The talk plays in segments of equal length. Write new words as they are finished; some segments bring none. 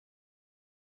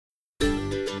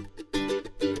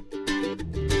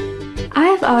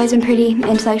I've always been pretty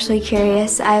intellectually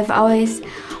curious. I've always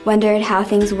wondered how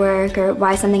things work or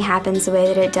why something happens the way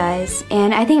that it does.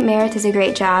 And I think Meredith does a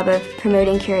great job of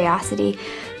promoting curiosity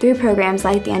through programs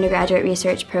like the undergraduate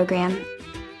research program.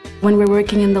 When we're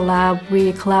working in the lab,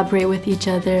 we collaborate with each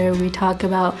other. We talk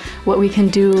about what we can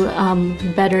do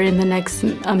better in the next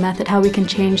method, how we can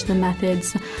change the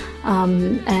methods,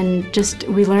 and just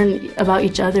we learn about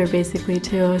each other basically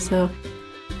too. So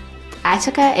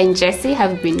Aatiqah and Jessie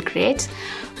have been great.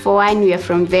 For one, we are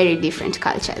from very different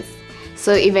cultures.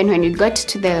 So even when we got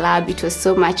to the lab, it was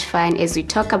so much fun. As we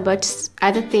talk about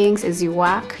other things, as you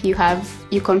work, you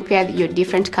compare your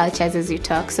different cultures as you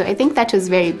talk. So I think that was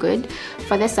very good.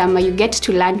 For the summer, you get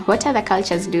to learn what other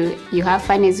cultures do. You have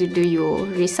fun as you do your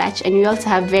research, and you also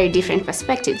have very different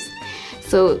perspectives.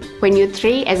 So when you're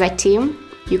three as a team,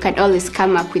 you can always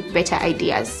come up with better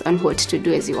ideas on what to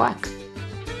do as you work.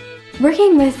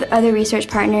 Working with other research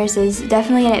partners is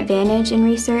definitely an advantage in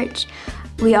research.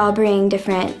 We all bring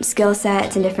different skill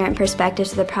sets and different perspectives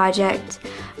to the project.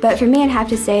 But for me, I'd have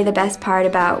to say the best part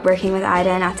about working with Ida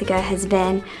and Aatiqah has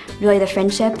been really the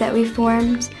friendship that we've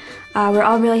formed. We're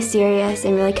all really serious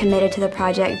and really committed to the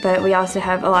project, but we also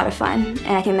have a lot of fun,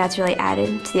 and I think that's really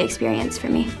added to the experience for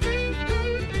me.